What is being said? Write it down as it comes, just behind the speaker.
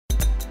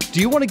Do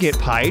you want to get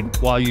paid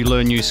while you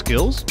learn new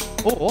skills?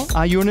 Or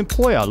are you an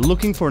employer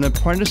looking for an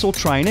apprentice or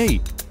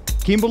trainee?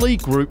 Kimberley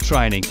Group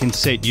Training can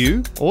set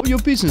you or your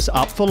business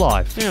up for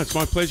life. Now, it's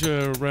my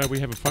pleasure, we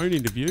have a phone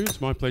interview. It's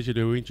my pleasure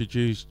to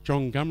introduce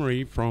John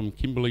Gummery from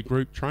Kimberley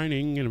Group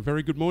Training. And a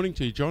very good morning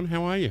to you, John.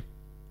 How are you?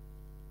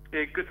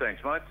 Yeah, good,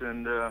 thanks, mate.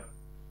 And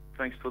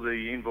thanks for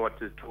the invite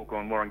to talk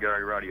on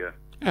Waringarri Radio.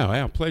 Oh,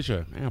 our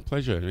pleasure, our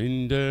pleasure.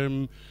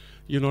 And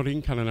you're not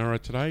in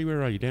Kununurra today.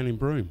 Where are you? Down in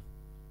Broome?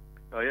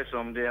 Oh, yes,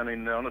 I'm down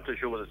in, I'm not too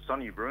sure whether it's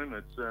sunny Broome.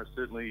 It's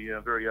certainly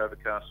very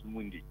overcast and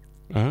windy.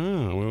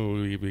 Ah, well,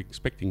 we're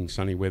expecting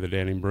sunny weather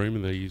down in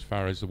Broome as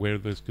far as the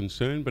weather is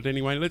concerned. But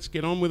anyway, let's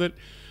get on with it.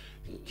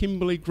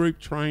 Kimberley Group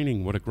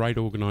Training, what a great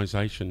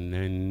organisation.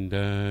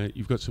 And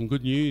you've got some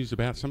good news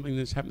about something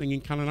that's happening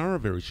in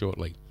Kununurra very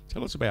shortly.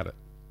 Tell us about it.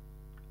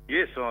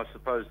 Yes, I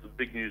suppose the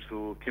big news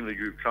for Kimberley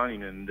Group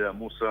Training, and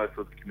more so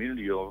for the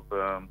community of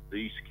the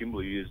East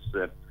Kimberley, is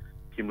that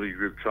Kimberley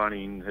Group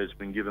Training has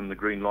been given the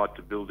green light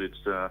to build its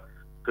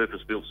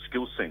purpose-built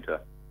skills centre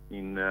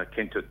in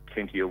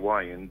Kentia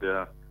Way. And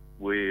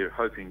we're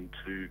hoping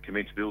to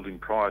commence building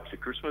prior to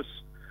Christmas,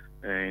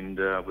 and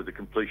with a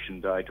completion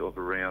date of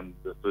around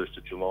the 1st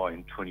of July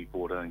in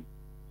 2014.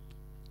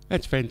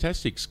 That's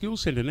fantastic.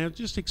 Skills Centre. Now,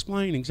 just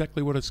explain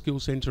exactly what a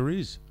skills centre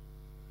is.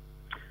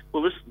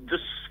 Well, this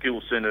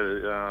skills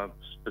centre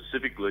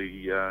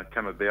specifically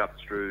came about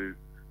through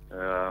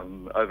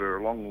over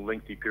a long,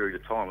 lengthy period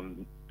of time,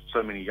 and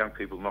so many young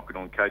people knocking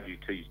on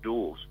KGT's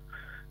doors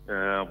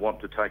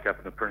want to take up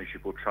an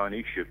apprenticeship or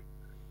traineeship.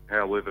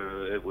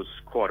 However, it was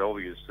quite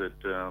obvious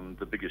that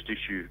the biggest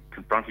issue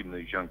confronting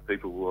these young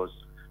people was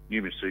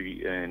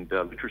numeracy and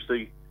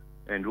literacy,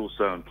 and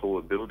also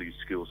employability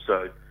skills.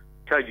 So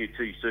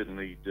KGT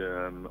certainly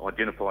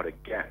identified a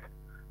gap.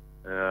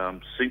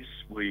 Since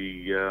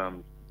we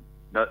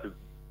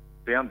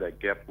found that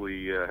gap,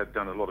 we have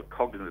done a lot of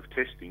cognitive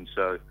testing.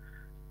 So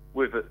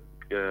we've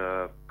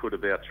put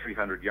about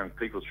 300 young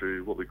people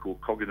through what we call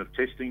cognitive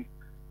testing,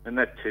 and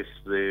that tests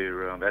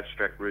their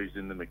abstract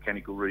reasoning, the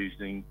mechanical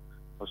reasoning,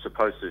 I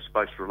suppose their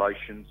space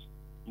relations.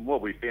 And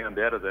what we found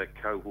out of that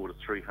cohort of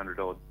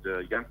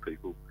 300-odd young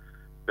people,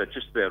 that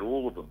just about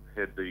all of them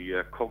had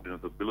the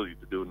cognitive ability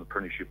to do an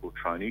apprenticeship or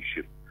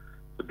traineeship.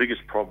 The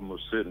biggest problem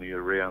was certainly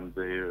around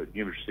their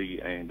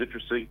numeracy and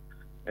literacy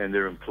and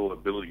their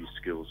employability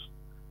skills.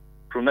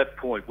 From that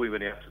point, we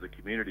went out to the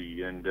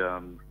community and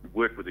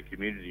worked with the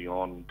community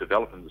on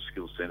developing the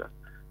Skills Centre.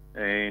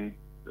 And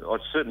I'd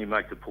certainly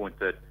make the point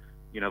that,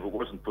 if it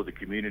wasn't for the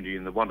community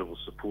and the wonderful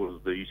support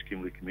of the East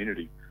Kimberley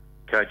community,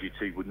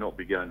 KGT would not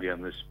be going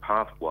down this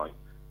pathway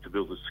to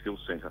build the Skills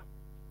Centre.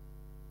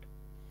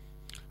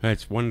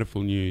 That's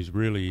wonderful news,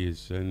 really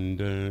is. And,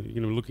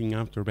 looking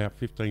after about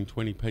 15,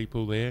 20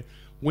 people there.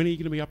 When are you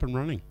going to be up and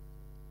running?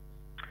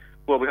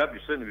 Well, we hope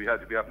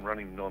to be up and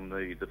running on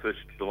the 1st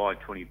of July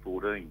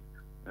 2014.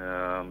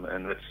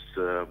 And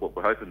that's what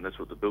we're hoping. That's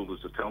what the builders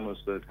are telling us,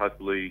 that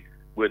hopefully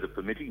weather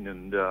permitting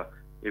and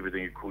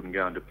everything according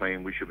going to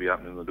plan, we should be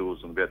opening the doors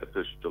on about the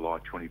 1st of July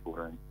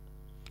 2014.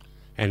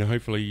 And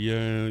hopefully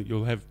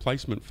you'll have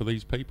placement for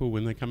these people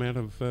when they come out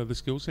of the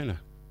Skills Centre.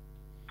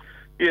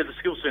 Yeah, the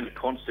Skills Centre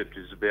concept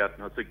is about,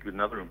 and I think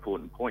another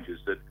important point is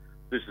that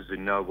this is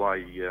in no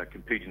way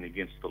competing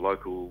against the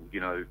local,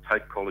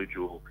 Tate College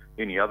or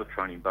any other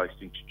training-based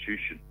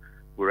institution.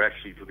 We're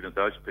actually looking at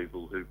those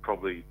people who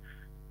probably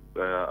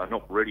are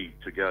not ready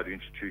to go to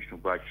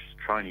institutional-based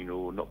training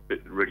or not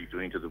ready to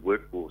enter the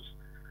workforce.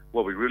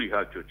 What we really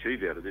hope to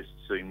achieve out of this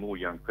is seeing more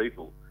young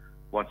people,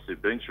 once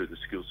they've been through the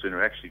Skills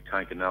Centre, actually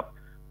taken up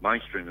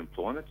mainstream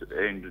employment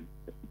and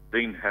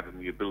then having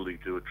the ability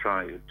to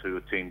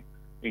attend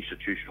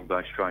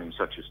institutional-based training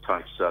such as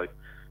TAFE. So,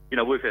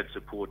 we've had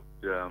support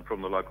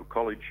from the local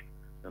college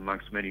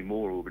amongst many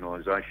more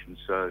organisations.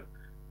 So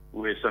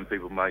where some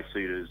people may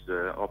see it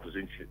as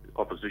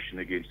opposition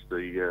against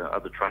the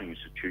other training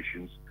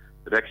institutions,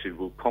 it actually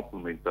will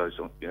complement those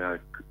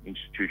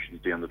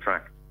institutions down the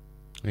track.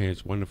 Yeah,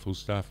 it's wonderful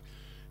stuff.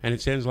 And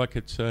it sounds like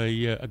it's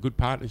a good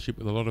partnership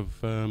with a lot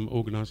of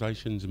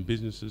organisations and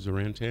businesses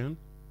around town.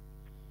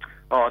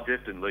 Oh,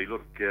 definitely.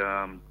 Look,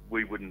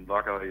 we wouldn't,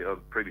 like I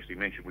previously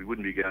mentioned, we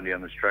wouldn't be going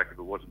down this track if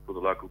it wasn't for the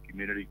local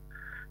community.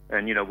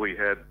 And, we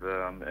have,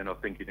 and I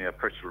think in our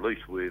press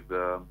release, we've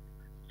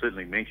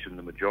certainly mentioned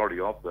the majority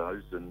of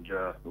those, and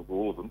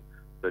all of them.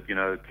 But,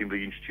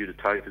 Kimberley Institute of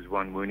TAFE is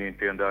one, Moonant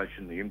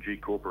Foundation, the MG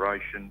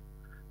Corporation,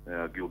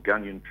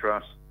 Gilgunyan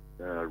Trust,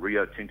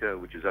 Rio Tinto,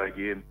 which is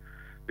ADM.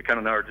 The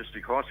Kununurra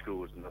District High School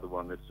was another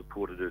one that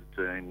supported it,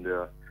 and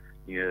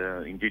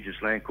Indigenous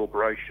Land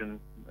Corporation.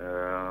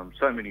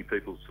 So many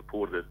people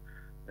supported it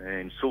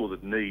and saw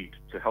the need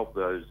to help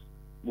those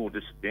more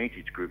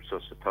disadvantaged groups, I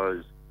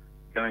suppose,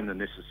 gain the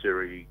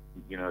necessary,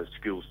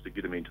 skills to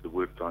get them into the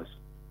workplace.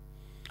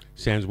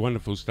 Sounds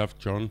wonderful stuff,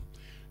 John.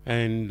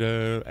 And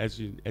as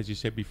you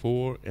said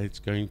before, it's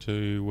going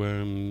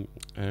to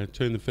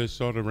turn the first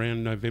sod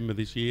around November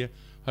this year,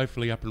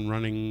 hopefully up and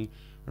running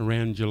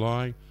around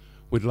July.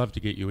 We'd love to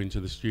get you into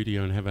the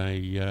studio and have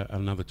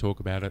another talk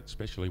about it,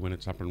 especially when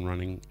it's up and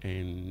running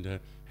and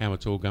how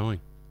it's all going.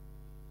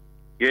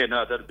 Yeah,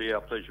 no, that'd be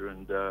our pleasure,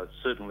 and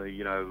certainly,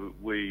 you know,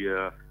 we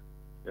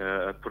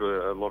put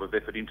a lot of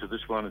effort into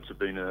this one. It's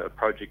been a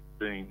project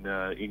been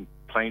in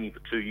planning for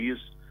 2 years,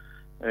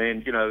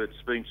 and you know,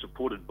 it's been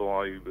supported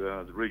by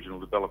the Regional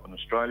Development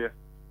Australia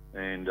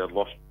and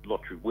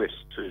Lottery West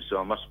too. So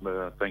I must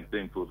thank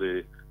them for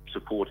their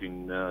support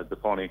in the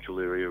financial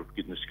area of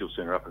getting the Skills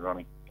Centre up and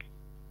running.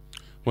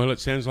 Well, it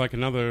sounds like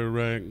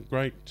another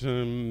great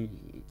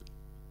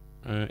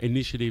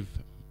initiative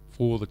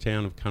for the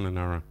town of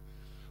Kununurra.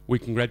 We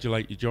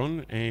congratulate you,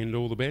 John, and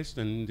all the best.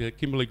 And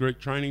Kimberley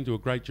Group Training do a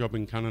great job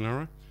in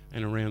Kununurra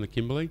and around the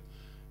Kimberley.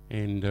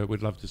 And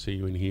we'd love to see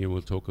you in here.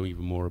 We'll talk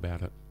even more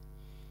about it.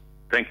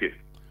 Thank you.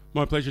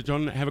 My pleasure,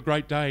 John. Have a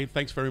great day.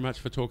 Thanks very much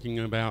for talking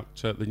about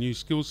the new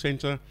Skills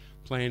Centre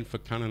planned for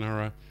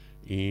Kununurra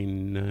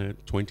in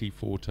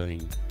 2014.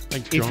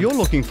 Thanks, John. If you're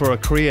looking for a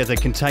career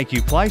that can take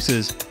you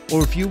places,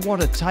 or if you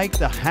want to take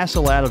the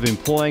hassle out of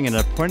employing an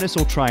apprentice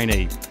or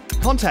trainee,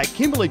 contact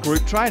Kimberley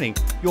Group Training,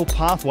 your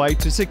pathway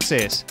to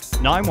success,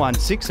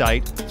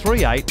 9168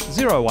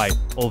 3808,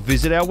 or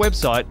visit our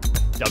website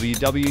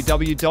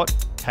www.kgt.org.au,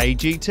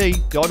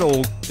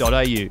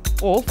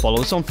 or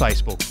follow us on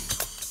Facebook.